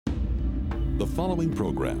The following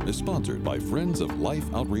program is sponsored by Friends of Life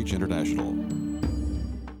Outreach International.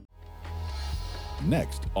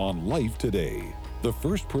 Next on Life Today, the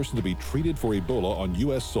first person to be treated for Ebola on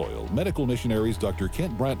U.S. soil, medical missionaries Dr.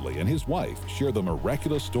 Kent Brantly and his wife share the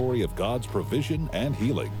miraculous story of God's provision and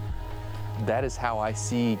healing. That is how I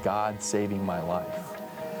see God saving my life.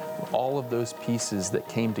 All of those pieces that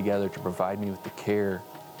came together to provide me with the care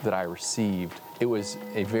that I received, it was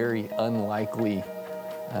a very unlikely,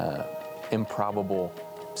 improbable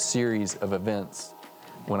series of events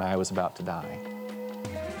when I was about to die.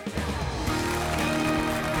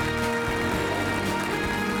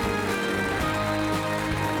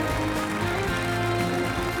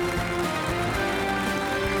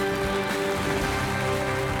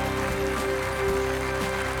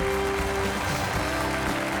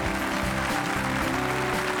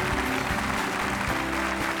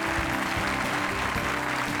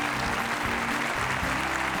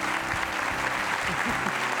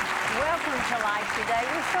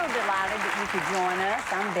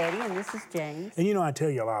 I'm Betty, and this is James. And you know, I tell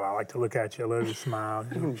you a lot. I like to look at you. I love your smile.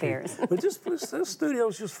 Embarrassing. But this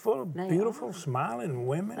studio's just full of beautiful, smiling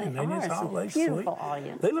women, and they just always sweet. Beautiful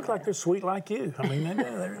audience. They look like they're sweet like you. I mean, they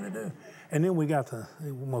do. They really do. And then we got the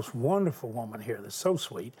most wonderful woman here that's so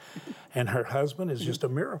sweet, and her husband is just a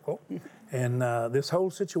miracle. And this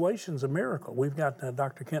whole situation's a miracle. We've got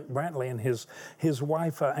Dr. Kent Brantly and his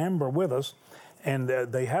wife Amber with us. And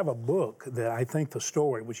they have a book that I think the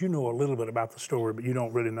story, which you know a little bit about the story, but you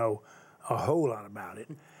don't really know a whole lot about it.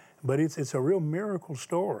 But it's a real miracle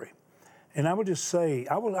story. And I would just say,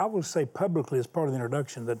 I will say publicly as part of the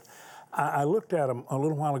introduction that I looked at him a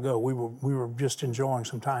little while ago. We were just enjoying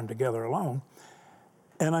some time together alone.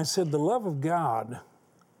 And I said, the love of God,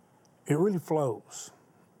 it really flows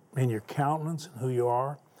in your countenance and who you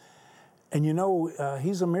are. And you know,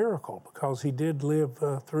 he's a miracle because he did live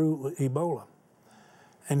through Ebola.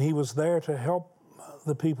 And he was there to help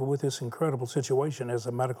the people with this incredible situation as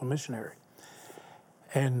a medical missionary.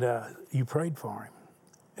 And you prayed for him.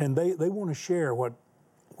 And they want to share what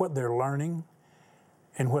they're learning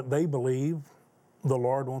and what they believe the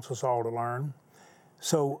Lord wants us all to learn.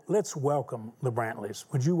 So let's welcome the Brantleys.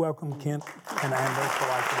 Would you welcome Kent and Amber for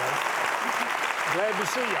Life Today? Glad to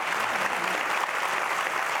see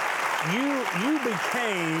you. You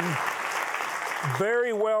became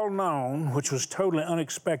very well known, which was totally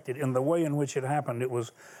unexpected in the way in which it happened. It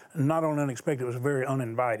was not only unexpected, it was very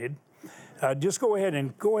uninvited. Just go ahead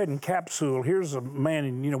and capsule. Here's a man,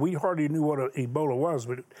 and you know, we hardly knew what Ebola was,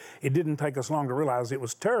 but it didn't take us long to realize it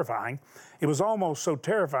was terrifying. It was almost so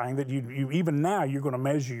terrifying that you even now you're going to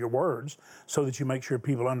measure your words so that you make sure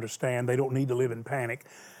people understand. They don't need to live in panic.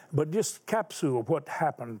 But just capsule what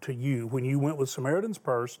happened to you when you went with Samaritan's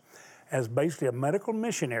Purse as basically a medical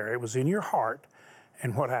missionary. It was in your heart.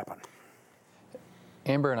 And what happened?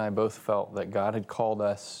 Amber and I both felt that God had called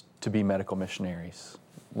us to be medical missionaries,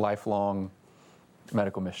 lifelong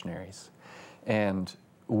medical missionaries. And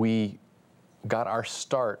we got our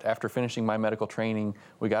start, after finishing my medical training,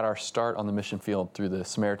 we got our start on the mission field through the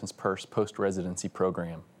Samaritan's Purse post-residency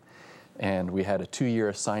program. And we had a 2-year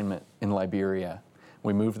assignment in Liberia.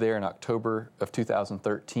 We moved there in October of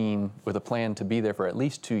 2013 with a plan to be there for at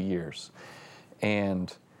least 2 years.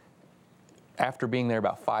 And after being there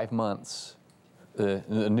about 5 months, the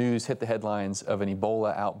news hit the headlines of an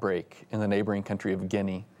Ebola outbreak in the neighboring country of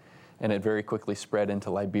Guinea, and it very quickly spread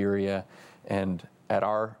into Liberia. And at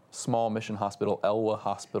our small mission hospital, Elwa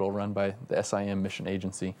Hospital, run by the SIM mission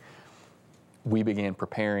agency, we began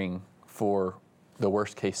preparing for the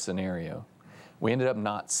worst case scenario. We ended up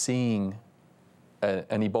not seeing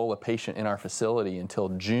an Ebola patient in our facility until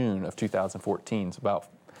June of 2014, so about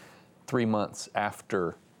 3 months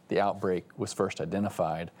after the outbreak was first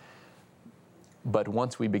identified. But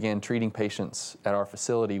once we began treating patients at our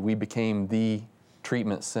facility, we became the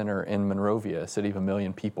treatment center in Monrovia, a city of 1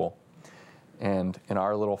 million people. And in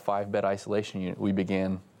our little 5-bed isolation unit, we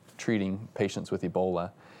began treating patients with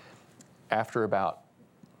Ebola. After about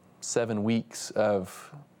 7 weeks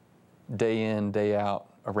of day in, day out,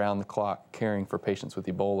 around the clock caring for patients with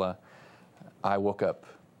Ebola, I woke up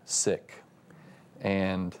sick.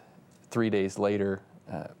 And 3 days later,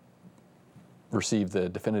 received the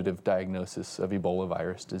definitive diagnosis of Ebola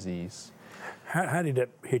virus disease. How did that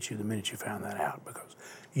hit you the minute you found that out? Because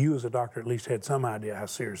you as a doctor at least had some idea how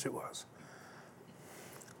serious it was.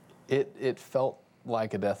 It felt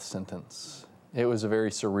like a death sentence. It was a very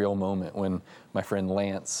surreal moment when my friend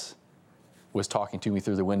Lance was talking to me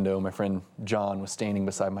through the window. My friend John was standing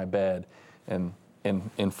beside my bed and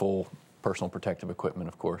in full personal protective equipment,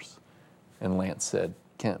 of course. And Lance said,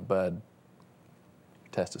 "Kent, bud,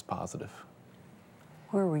 test is positive."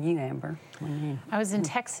 Where were you, Amber? I was in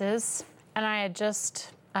Texas, and I had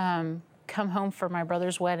just come home for my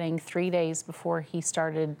brother's wedding 3 days before he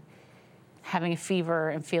started having a fever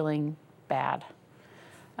and feeling bad,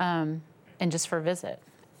 and just for a visit.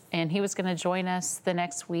 And he was going to join us the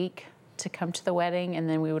next week to come to the wedding, and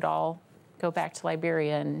then we would all go back to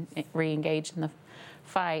Liberia and re-engage in the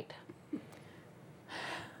fight.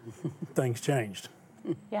 Things changed.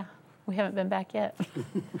 Yeah, we haven't been back yet.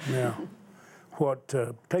 Yeah.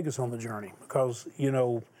 Take us on the journey, because, you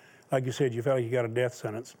know, like you said, you felt like you got a death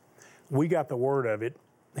sentence. We got the word of it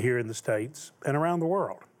here in the States and around the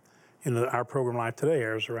world. Our program Life Today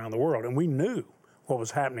airs around the world, and we knew what was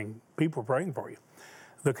happening. People were praying for you.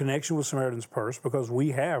 The connection with Samaritan's Purse, because we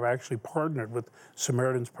have actually partnered with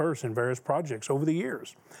Samaritan's Purse in various projects over the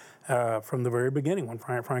years, from the very beginning when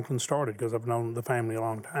Franklin started, because I've known the family a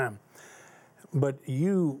long time. But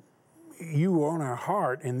you were on our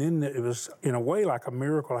heart, and then it was, in a way, like a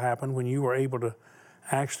miracle happened when you were able to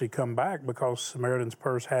actually come back, because Samaritan's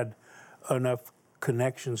Purse had enough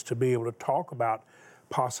connections to be able to talk about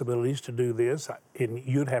possibilities to do this. And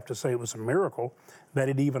you'd have to say it was a miracle that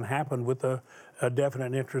it even happened with a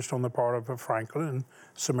definite interest on the part of Franklin and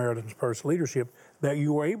Samaritan's Purse leadership that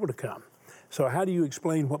you were able to come. So how do you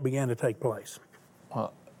explain what began to take place?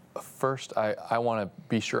 Well, first, I want to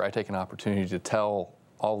be sure I take an opportunity to tell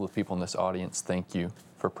all the people in this audience, thank you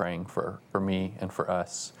for praying for me and for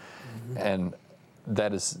us. Mm-hmm. And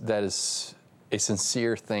that is a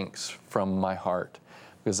sincere thanks from my heart,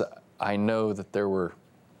 because I know that there were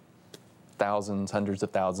thousands, hundreds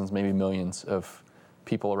of thousands, maybe millions of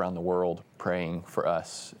people around the world praying for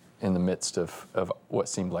us in the midst of what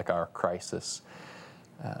seemed like our crisis.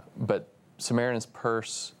 But Samaritan's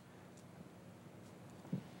Purse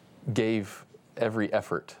gave every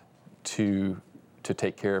effort to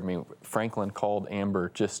take care of me. Franklin called Amber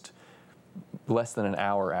just less than an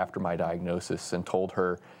hour after my diagnosis and told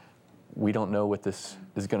her, we don't know what this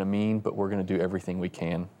is going to mean, but we're going to do everything we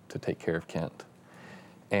can to take care of Kent.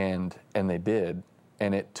 And they did.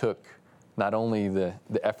 And it took not only the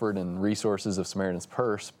effort and resources of Samaritan's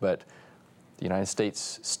Purse, but the United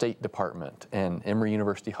States State Department and Emory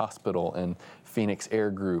University Hospital and Phoenix Air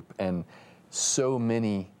Group and so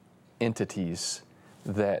many entities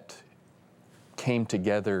that came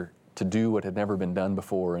together to do what had never been done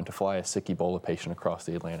before, and to fly a sick Ebola patient across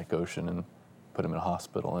the Atlantic Ocean and put him in a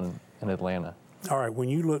hospital in Atlanta. All right, when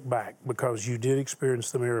you look back, because you did experience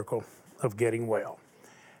the miracle of getting well,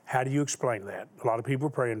 how do you explain that? A lot of people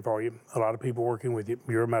are praying for you, a lot of people working with you.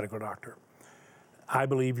 You're a medical doctor. I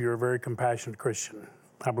believe you're a very compassionate Christian.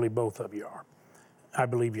 I believe both of you are. I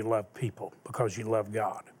believe you love people because you love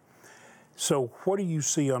God. So what do you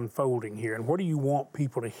see unfolding here, and what do you want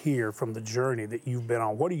people to hear from the journey that you've been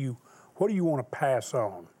on? What do you want to pass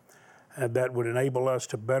on that would enable us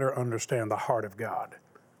to better understand the heart of God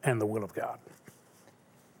and the will of God?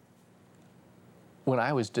 When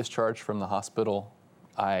I was discharged from the hospital,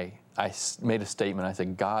 I made a statement. I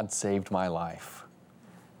said, God saved my life.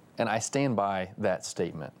 And I stand by that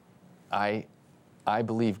statement. I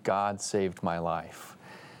believe God saved my life.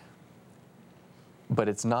 But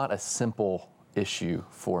it's not a simple issue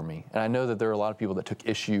for me. And I know that there are a lot of people that took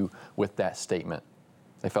issue with that statement.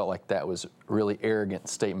 They felt like that was a really arrogant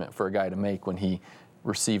statement for a guy to make when he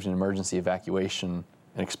received an emergency evacuation,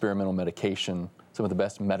 an experimental medication, some of the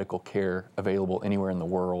best medical care available anywhere in the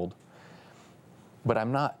world. But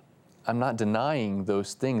I'm not denying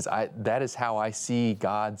those things. That is how I see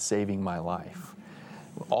God saving my life.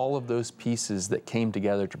 All of those pieces that came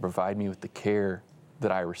together to provide me with the care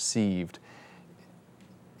that I received,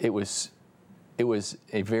 it was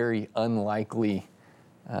a very unlikely,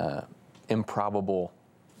 improbable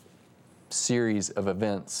series of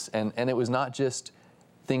events. And it was not just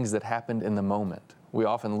things that happened in the moment. We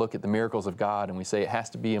often look at the miracles of God and we say it has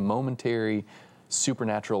to be a momentary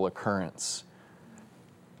supernatural occurrence.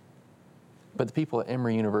 But the people at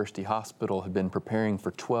Emory University Hospital had been preparing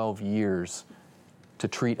for 12 years to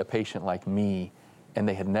treat a patient like me, and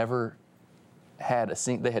they had never had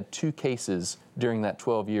they had 2 cases during that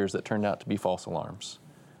 12 years that turned out to be false alarms.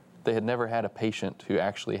 They had never had a patient who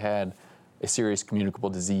actually had a serious communicable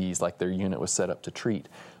disease like their unit was set up to treat,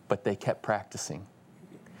 but they kept practicing.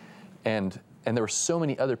 And there were so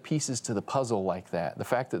many other pieces to the puzzle like that. The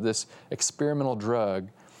fact that this experimental drug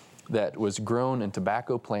that was grown in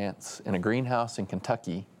tobacco plants in a greenhouse in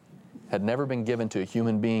Kentucky had never been given to a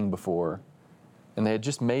human being before, and they had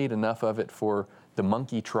just made enough of it for the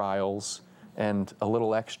monkey trials and a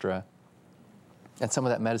little extra. And some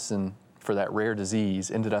of that medicine for that rare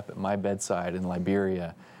disease ended up at my bedside in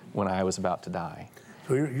Liberia when I was about to die.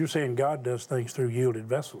 So you're saying God does things through yielded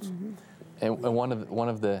vessels. Mm-hmm. And one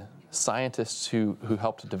of the scientists who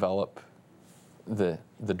helped develop the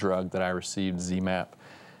drug that I received, ZMapp,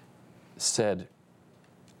 said,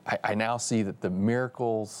 I now see that the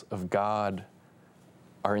miracles of God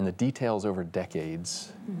are in the details over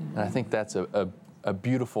decades. And I think that's a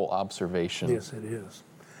beautiful observation. Yes, it is.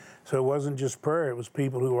 So it wasn't just prayer, it was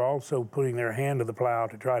people who were also putting their hand to the plow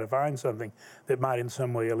to try to find something that might in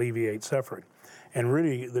some way alleviate suffering. And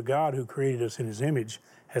really, the God who created us in his image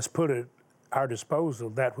has put at our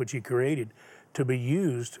disposal that which he created to be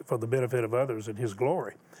used for the benefit of others in his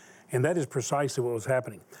glory. And that is precisely what was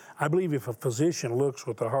happening. I believe if a physician looks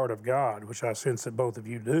with the heart of God, which I sense that both of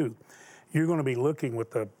you do, you're going to be looking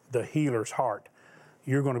with the healer's heart.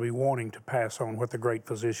 You're going to be wanting to pass on what the great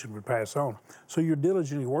physician would pass on. So you're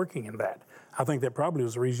diligently working in that. I think that probably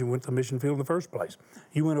was the reason you went to the mission field in the first place.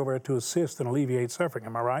 You went over there to assist and alleviate suffering,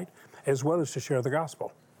 am I right? As well as to share the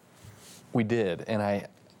gospel. We did, and I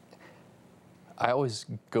always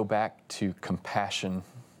go back to compassion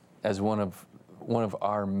as one of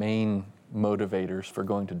our main motivators for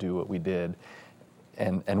going to do what we did,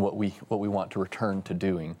 and what we want to return to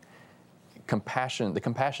doing. Compassion, the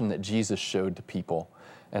compassion that Jesus showed to people,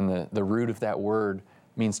 and the root of that word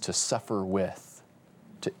means to suffer with,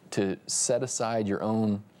 to set aside your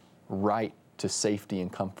own right to safety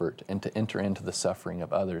and comfort, and to enter into the suffering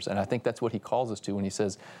of others. And I think that's what he calls us to when he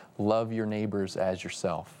says, love your neighbors as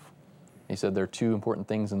yourself. He said there are two important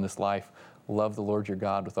things in this life: love the Lord your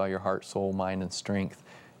God with all your heart, soul, mind, and strength.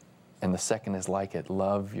 And the second is like it: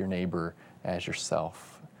 love your neighbor as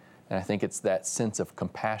yourself. And I think it's that sense of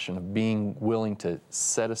compassion, of being willing to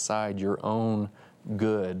set aside your own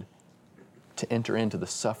good to enter into the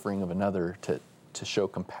suffering of another, to show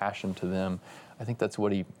compassion to them. I think that's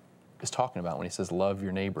what he is talking about when he says love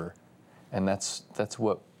your neighbor. And that's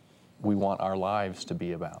what we want our lives to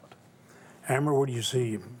be about. Amber, where do you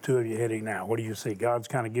see two of you heading now? What do you see? God's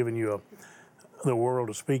kind of given you the world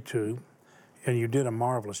to speak to, and you did a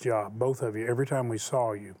marvelous job, both of you. Every time we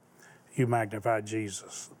saw you, you magnified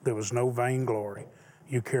Jesus. There was no vainglory.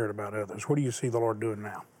 You cared about others. What do you see the Lord doing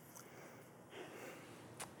now?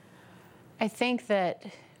 I think that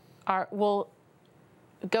we'll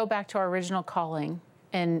go back to our original calling,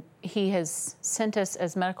 and he has sent us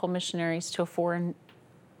as medical missionaries to a foreign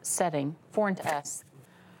setting, foreign to us.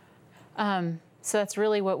 So that's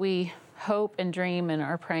really what we hope and dream and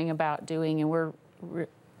are praying about doing, and we're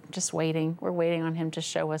just waiting. We're waiting on him to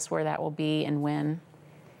show us where that will be and when.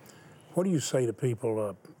 What do you say to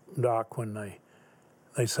people, Doc, when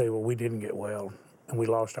they say, well, we didn't get well and we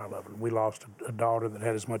lost our loved one? We lost a daughter that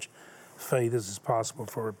had as much faith as is possible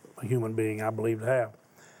for a human being, I believe, to have,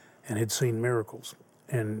 and had seen miracles,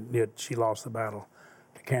 and yet she lost the battle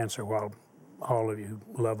to cancer while all of you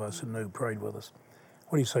who love us and knew prayed with us.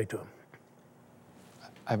 What do you say to them?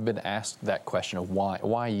 I've been asked that question of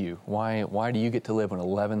why you? Why do you get to live when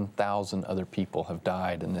 11,000 other people have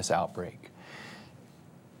died in this outbreak?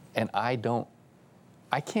 And I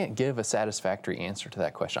can't give a satisfactory answer to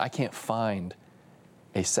that question. I can't find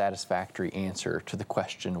a satisfactory answer to the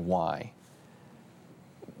question why.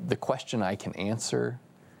 The question I can answer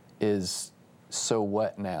is, so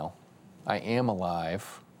what now? I am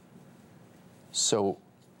alive, so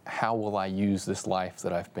how will I use this life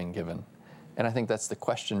that I've been given? And I think that's the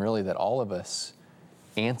question really that all of us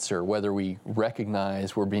answer, whether we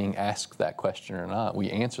recognize we're being asked that question or not.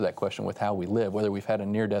 We answer that question with how we live, whether we've had a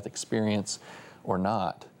near-death experience or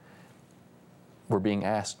not. We're being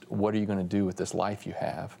asked, what are you going to do with this life you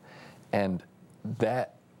have? And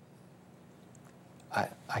that,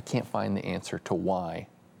 I can't find the answer to why,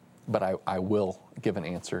 but I will give an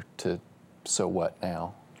answer to so what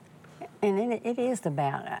now. And it is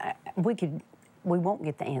about, we won't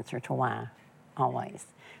get the answer to why always,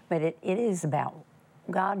 but it is about,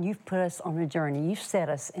 God, you've put us on a journey. You've set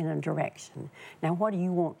us in a direction. Now, what do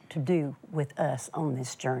you want to do with us on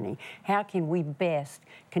this journey? How can we best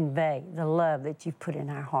convey the love that you've put in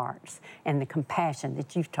our hearts and the compassion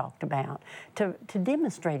that you've talked about to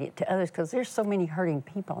demonstrate it to others? Because there's so many hurting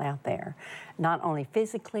people out there, not only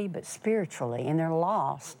physically, but spiritually, and they're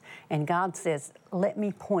lost. And God says, let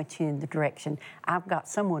me point you in the direction. I've got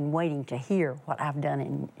someone waiting to hear what I've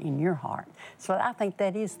done in your heart. So I think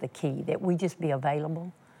that is the key, that we just be available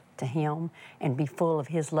to him and be full of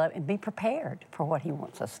his love and be prepared for what he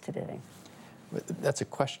wants us to do. That's a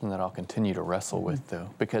question that I'll continue to wrestle with, though,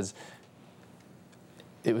 because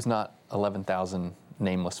it was not 11,000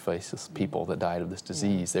 nameless, faceless people that died of this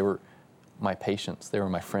disease. They were my patients. They were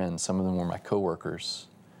my friends. Some of them were my coworkers.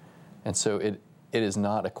 And so it is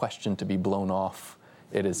not a question to be blown off.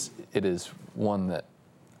 It is one that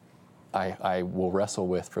I will wrestle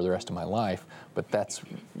with for the rest of my life. But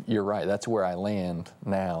you're right, that's where I land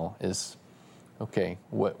now is, okay,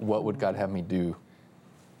 what would God have me do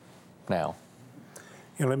now?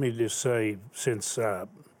 Let me just say, since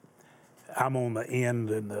I'm on the end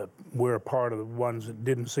and we're a part of the ones that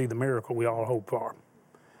didn't see the miracle we all hope for,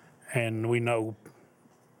 and we know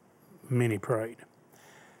many prayed.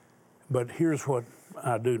 But here's what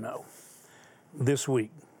I do know. This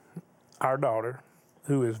week, our daughter,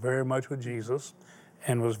 who is very much with Jesus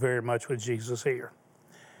and was very much with Jesus here,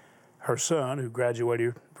 her son, who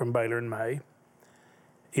graduated from Baylor in May,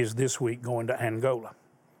 is this week going to Angola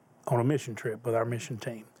on a mission trip with our mission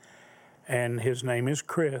team. And his name is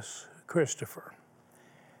Christopher,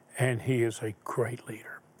 and he is a great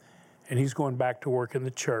leader. And he's going back to work in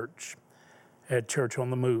the church, at Church on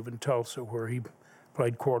the Move in Tulsa, where he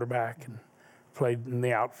played quarterback and played in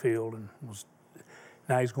the outfield, and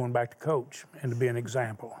now he's going back to coach and to be an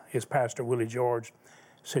example. His pastor, Willie George,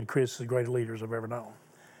 said Chris is the greatest leaders I've ever known.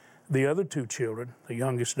 The other two children, the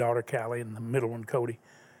youngest daughter, Callie, and the middle one, Cody,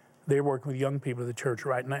 they're working with young people at the church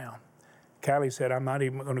right now. Callie said, I'm not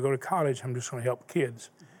even going to go to college, I'm just going to help kids.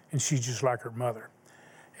 And she's just like her mother.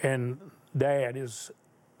 And Dad is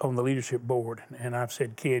on the leadership board, and I've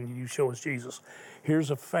said, Ken, you show us Jesus. Here's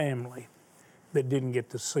a family that didn't get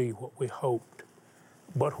to see what we hoped,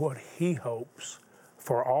 but what he hopes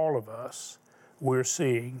for all of us, we're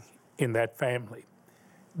seeing in that family.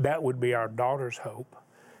 That would be our daughter's hope.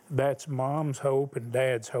 That's Mom's hope and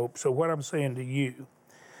Dad's hope. So what I'm saying to you,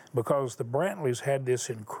 because the Brantleys had this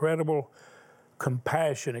incredible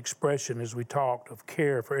compassion expression as we talked of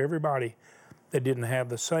care for everybody that didn't have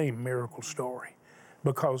the same miracle story,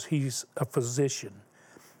 because he's a physician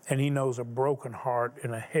and he knows a broken heart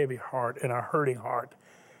and a heavy heart and a hurting heart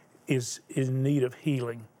is in need of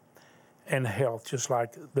healing and health, just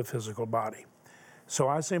like the physical body. So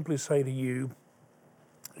I simply say to you,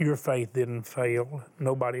 your faith didn't fail.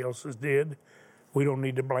 Nobody else's did. We don't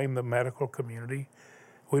need to blame the medical community.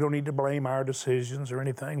 We don't need to blame our decisions or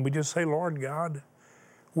anything. We just say, Lord God,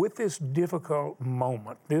 with this difficult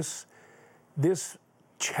moment, this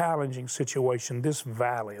challenging situation, this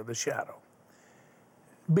valley of the shadow,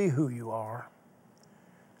 be who you are.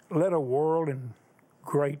 Let a world in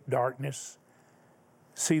great darkness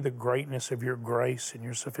see the greatness of your grace and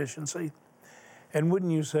your sufficiency. And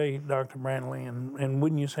wouldn't you say, Dr. Brantly, and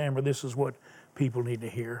wouldn't you say, Amber, this is what people need to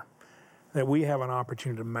hear? That we have an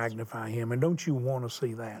opportunity to magnify him. And don't you want to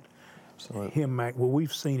see that? Absolutely. Well,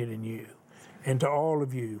 we've seen it in you. And to all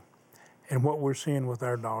of you, and what we're seeing with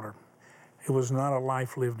our daughter, it was not a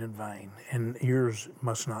life lived in vain, and yours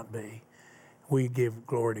must not be. We give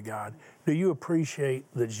glory to God. Do you appreciate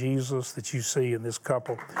the Jesus that you see in this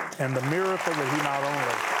couple and the miracle that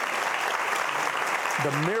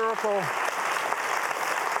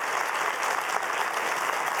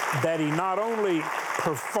he not only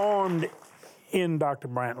performed in Dr.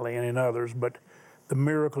 Brantly and in others, but the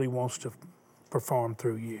miracle he wants to perform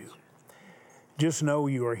through you. Just know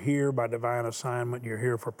you are here by divine assignment. You're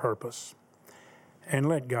here for purpose. And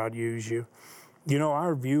let God use you. You know,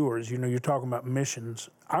 our viewers, you're talking about missions.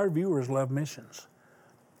 Our viewers love missions.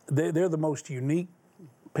 They're the most unique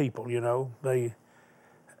people,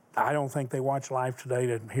 I don't think they watch Live Today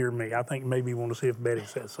to hear me. I think maybe you want to see if Betty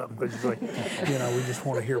says something, because we just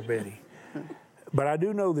want to hear Betty. But I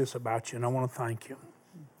do know this about you, and I want to thank you.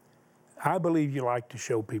 I believe you like to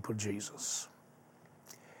show people Jesus.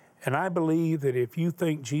 And I believe that if you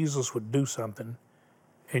think Jesus would do something,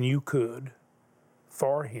 and you could,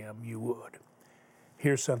 for him, you would.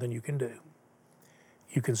 Here's something you can do.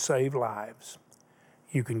 You can save lives.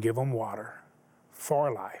 You can give them water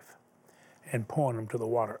for life and point them to the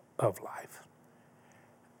water of life.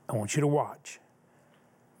 I want you to watch,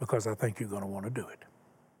 because I think you're going to want to do it.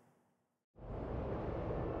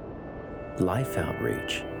 Life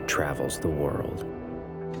Outreach travels the world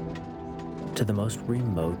to the most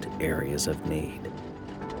remote areas of need,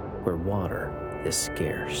 where water is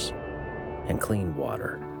scarce and clean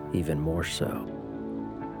water even more so.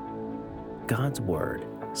 God's Word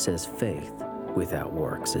says faith without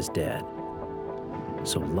works is dead.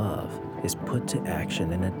 So love is put to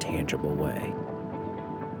action in a tangible way,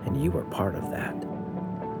 and you are part of that.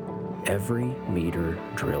 Every meter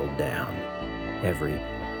drilled down, every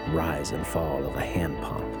rise and fall of a hand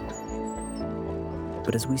pump.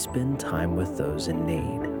 But as we spend time with those in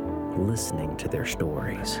need, listening to their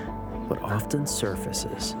stories, what often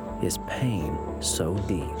surfaces is pain so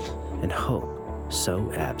deep and hope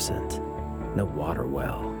so absent, no water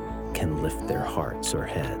well can lift their hearts or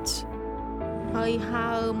heads.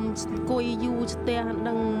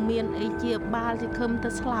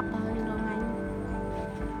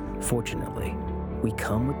 Fortunately, we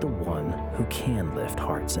come with the one who can lift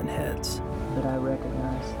hearts and heads. But I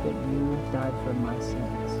recognize that you died for my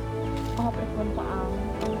sins. អរព្រះគុណព្រះអង្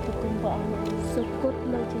គទូលគុំព្រះអង្គសុគត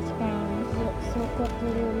លើជាឆ្កាងសុគត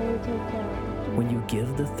លើជាឆ្កាង When you give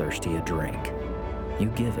the thirsty a drink, you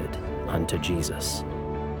give it unto Jesus.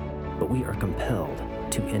 But we are compelled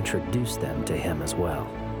to introduce them to him as well.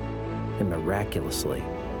 And miraculously,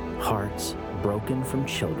 hearts broken from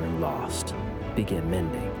children lost begin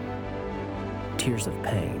mending. Tears of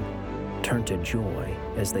pain turn to joy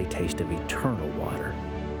as they taste of eternal water.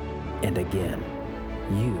 And again,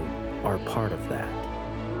 you are part of that.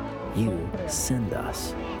 You send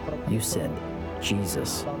us. You send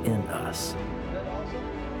Jesus in us.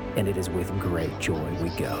 And it is with great joy we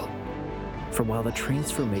go. For while the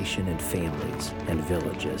transformation in families and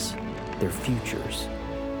villages, their futures,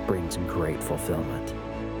 brings great fulfillment,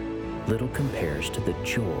 little compares to the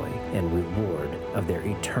joy and reward of their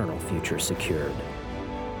eternal future secured.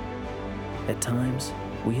 At times,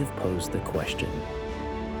 we have posed the question,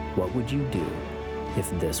 what would you do if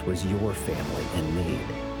this was your family in need?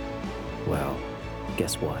 Well,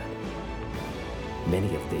 guess what?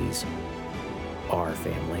 Many of these are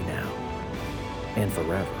family now and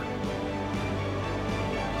forever.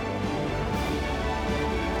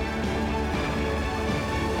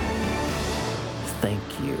 Thank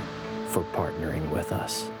you for partnering with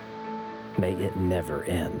us. May it never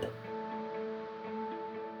end.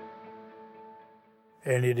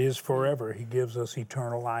 And it is forever. He gives us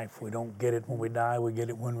eternal life. We don't get it when we die. We get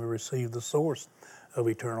it when we receive the source of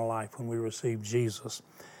eternal life, when we receive Jesus.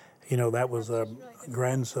 You know, that was a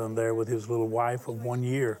grandson there with his little wife of 1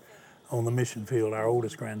 year on the mission field, our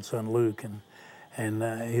oldest grandson, Luke, and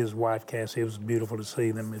his wife, Cassie. It was beautiful to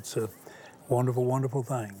see them. It's a wonderful, wonderful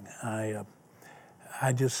thing.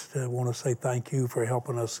 I just want to say thank you for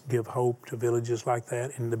helping us give hope to villages like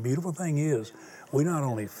that. And the beautiful thing is, we not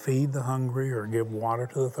only feed the hungry or give water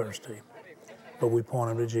to the thirsty, but we point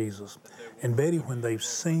them to Jesus. And Betty, when they've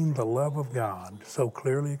seen the love of God so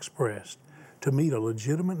clearly expressed to meet a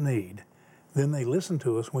legitimate need, then they listen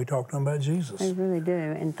to us when we talk to them about Jesus. They really do.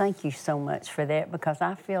 And thank you so much for that, because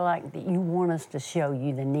I feel like that you want us to show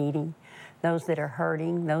you the needy, those that are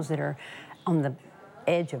hurting, those that are on the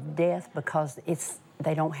edge of death because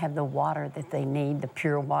they don't have the water that they need, the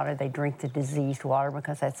pure water. They drink the diseased water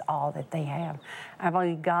because that's all that they have. I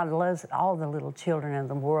believe God loves all the little children of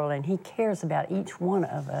the world, and he cares about each one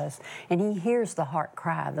of us. And he hears the heart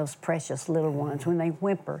cry of those precious little ones when they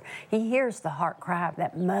whimper. He hears the heart cry of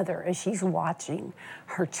that mother as she's watching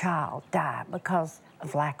her child die because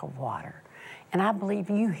of lack of water. And I believe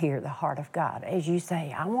you hear the heart of God as you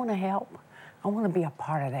say, I want to help. I want to be a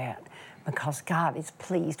part of that, because God is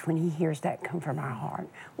pleased when he hears that come from our heart.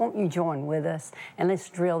 Won't you join with us, and let's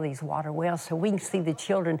drill these water wells so we can see the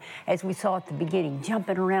children, as we saw at the beginning,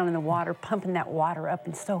 jumping around in the water, pumping that water up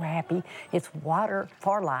and so happy. It's water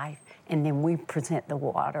for life, and then we present the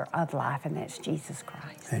water of life, and that's Jesus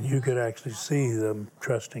Christ. And you could actually see them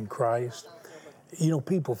trusting Christ. You know,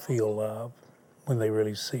 people feel love when they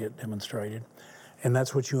really see it demonstrated, and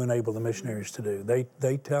that's what you enable the missionaries to do.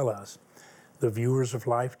 They tell us, the viewers of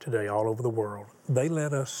Life Today all over the world, they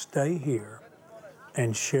let us stay here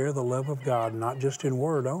and share the love of God, not just in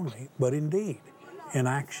word only, but in deed, in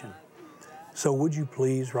action. So would you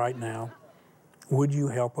please right now, would you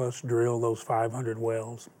help us drill those 500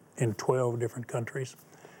 wells in 12 different countries?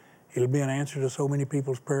 It'll be an answer to so many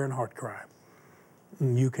people's prayer and heart cry.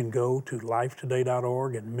 You can go to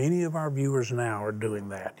lifetoday.org, and many of our viewers now are doing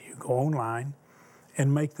that. You go online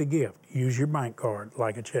and make the gift. Use your bank card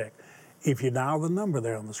like a check. If you dial the number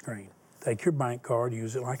there on the screen, take your bank card,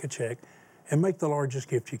 use it like a check, and make the largest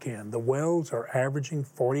gift you can. The wells are averaging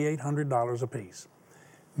 $4,800 a piece.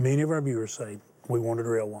 Many of our viewers say, we want to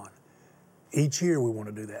drill one. Each year we want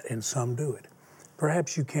to do that, and some do it.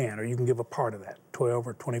 Perhaps you can, or you can give a part of that, $1,200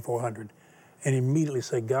 or $2,400, and immediately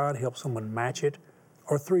say, God, help someone match it,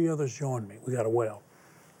 or 3 others join me. We got a well.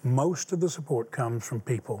 Most of the support comes from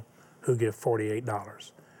people who give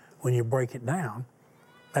 $48. When you break it down,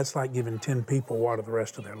 that's like giving 10 people water the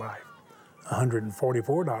rest of their life.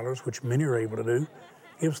 $144, which many are able to do,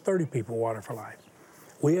 gives 30 people water for life.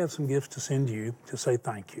 We have some gifts to send you to say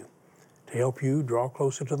thank you, to help you draw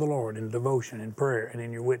closer to the Lord in devotion, in prayer, and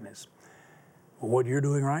in your witness. Well, what you're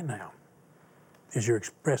doing right now is you're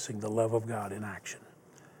expressing the love of God in action.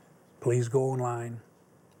 Please go online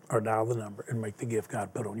or dial the number and make the gift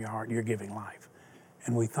God put on your heart. You're giving life.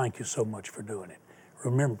 And we thank you so much for doing it.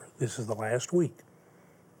 Remember, this is the last week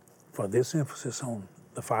for this emphasis on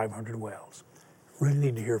the 500 wells. Really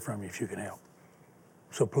need to hear from you if you can help.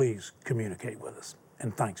 So please communicate with us,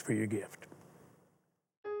 and thanks for your gift.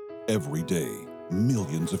 Every day,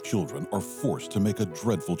 millions of children are forced to make a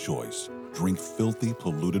dreadful choice: drink filthy,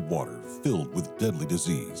 polluted water filled with deadly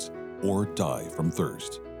disease, or die from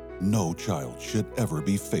thirst. No child should ever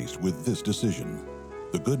be faced with this decision.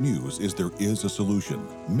 The good news is there is a solution.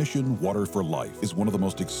 Mission Water for Life is one of the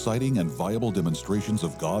most exciting and viable demonstrations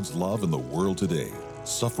of God's love in the world today.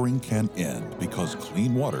 Suffering can end because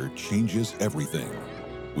clean water changes everything.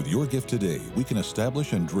 With your gift today, we can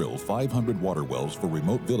establish and drill 500 water wells for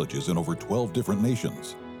remote villages in over 12 different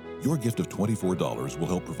nations. Your gift of $24 will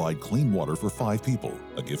help provide clean water for 5 people.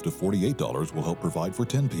 A gift of $48 will help provide for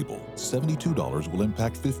 10 people. $72 will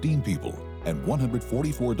impact 15 people. And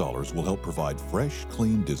 $144 will help provide fresh,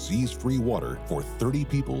 clean, disease-free water for 30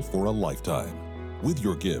 people for a lifetime. With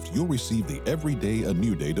your gift, you'll receive the Everyday a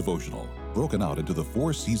New Day devotional. Broken out into the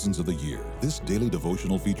 4 seasons of the year, this daily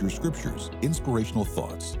devotional features scriptures, inspirational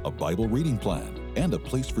thoughts, a Bible reading plan, and a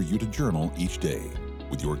place for you to journal each day.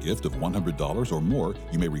 With your gift of $100 or more,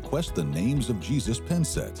 you may request the Names of Jesus pen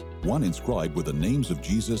set, one inscribed with the names of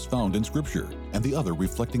Jesus found in Scripture, and the other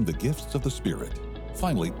reflecting the gifts of the Spirit.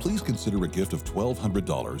 Finally, please consider a gift of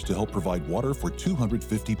 $1,200 to help provide water for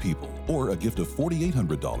 250 people, or a gift of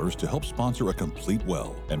 $4,800 to help sponsor a complete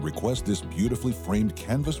well, and request this beautifully framed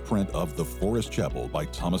canvas print of The Forest Chapel by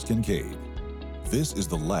Thomas Kincaid. This is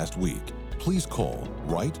the last week. Please call,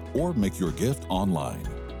 write, or make your gift online.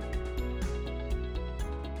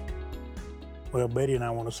 Well, Betty and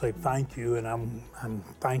I want to say thank you, and I'm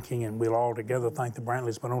thanking, and we'll all together thank the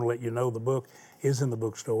Brantleys, but I want to let you know the book is in the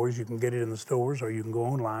bookstores. You can get it in the stores, or you can go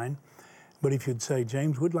online. But if you'd say,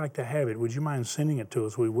 James, we'd like to have it, would you mind sending it to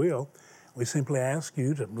us? We will. We simply ask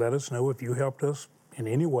you to let us know if you helped us in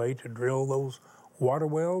any way to drill those water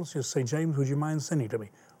wells. Just say, James, would you mind sending it to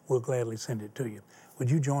me? We'll gladly send it to you. Would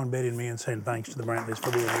you join Betty and me in saying thanks to the Brantleys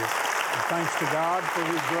for being here? And thanks to God for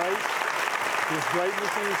His grace. His greatness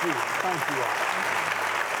and His healing. Thank you all.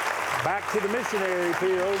 Back to the missionary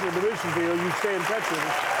field, the mission field. You stay in touch with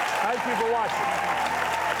us. Thank you for watching.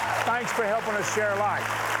 Thanks for helping us share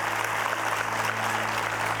life.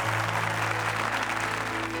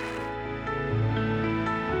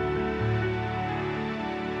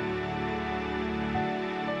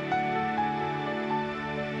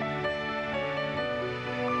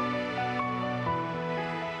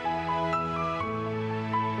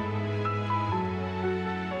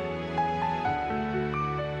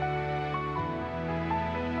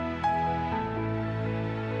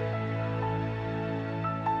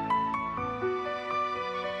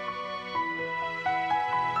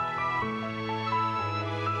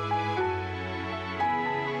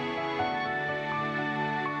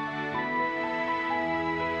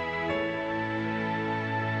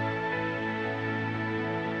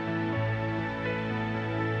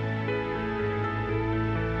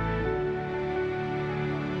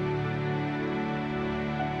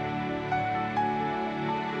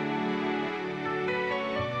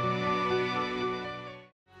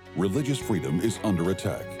 Religious freedom is under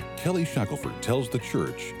attack. Kelly Shackelford tells the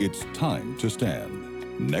church it's time to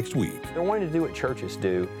stand. Next week. They're wanting to do what churches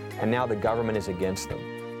do, and now the government is against them.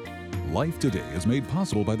 Life Today is made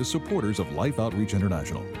possible by the supporters of Life Outreach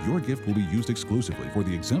International. Your gift will be used exclusively for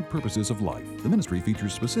the exempt purposes of life. The ministry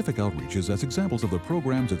features specific outreaches as examples of the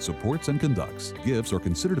programs it supports and conducts. Gifts are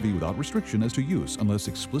considered to be without restriction as to use unless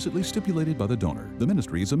explicitly stipulated by the donor. The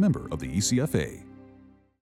ministry is a member of the ECFA.